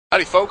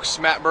Howdy folks,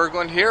 Matt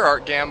Berglund here,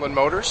 Art Gamblin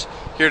Motors,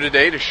 here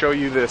today to show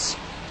you this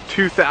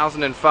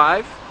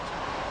 2005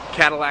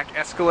 Cadillac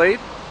Escalade.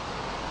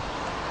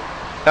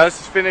 Now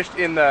this is finished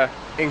in the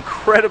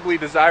incredibly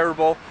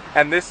desirable,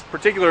 and this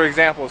particular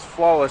example is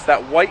flawless,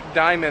 that white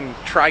diamond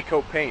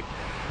tri-coat paint.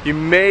 You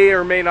may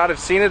or may not have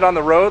seen it on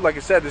the road. Like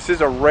I said, this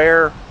is a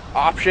rare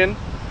option,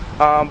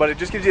 but it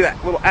just gives you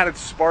that little added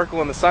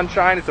sparkle in the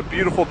sunshine. It's a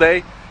beautiful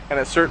day, and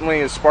it certainly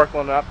is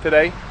sparkling up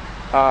today.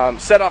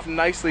 Set off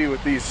nicely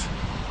with these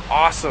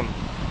awesome,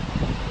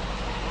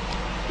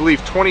 I believe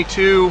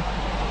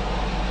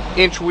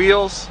 22-inch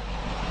wheels,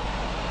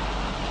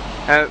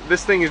 and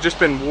this thing has just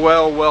been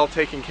well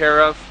taken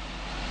care of.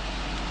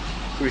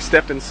 So we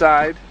stepped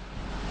inside.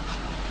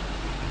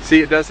 See,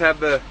 it does have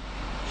the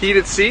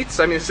heated seats.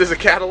 I mean, this is a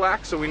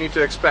Cadillac, so we need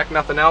to expect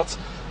nothing else.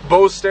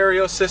 BOSE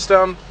stereo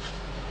system,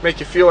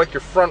 make you feel like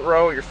your front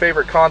row at your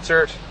favorite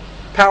concert.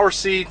 Power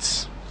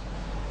seats.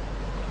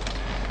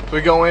 So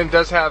we go in,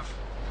 does have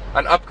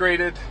an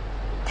upgraded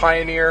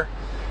Pioneer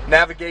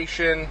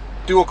navigation,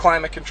 dual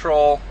climate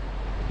control.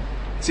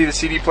 See the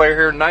CD player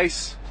here,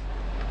 nice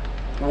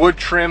wood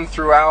trim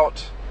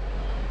throughout.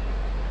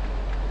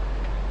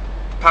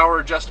 Power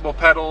adjustable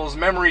pedals,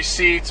 memory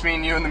seats,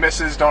 mean you and the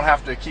missus don't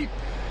have to keep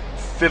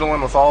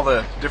fiddling with all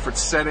the different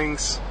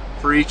settings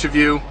for each of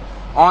you.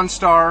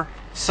 OnStar,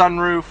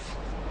 sunroof.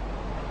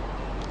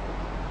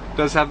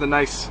 Does have the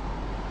nice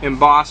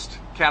embossed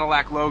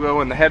Cadillac logo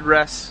in the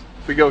headrests.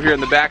 If we go here in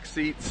the back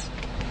seats.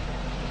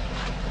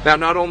 Now,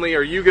 not only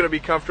are you going to be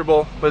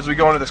comfortable, but as we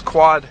go into this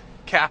quad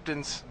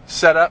captain's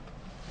setup,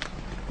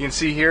 you can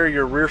see here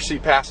your rear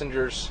seat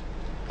passengers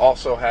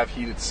also have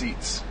heated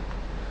seats,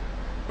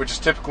 which is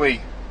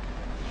typically,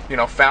 you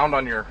know, found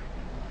on your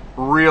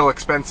real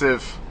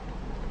expensive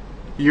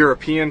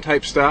European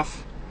type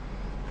stuff.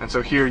 And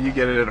so here you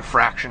get it at a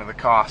fraction of the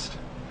cost.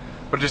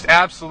 But just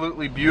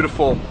absolutely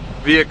beautiful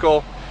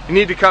vehicle. You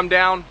need to come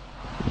down,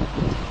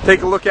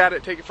 take a look at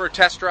it, take it for a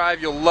test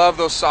drive. You'll love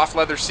those soft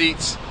leather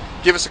seats.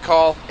 Give us a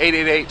call,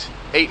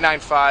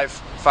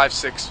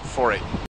 888-895-5648.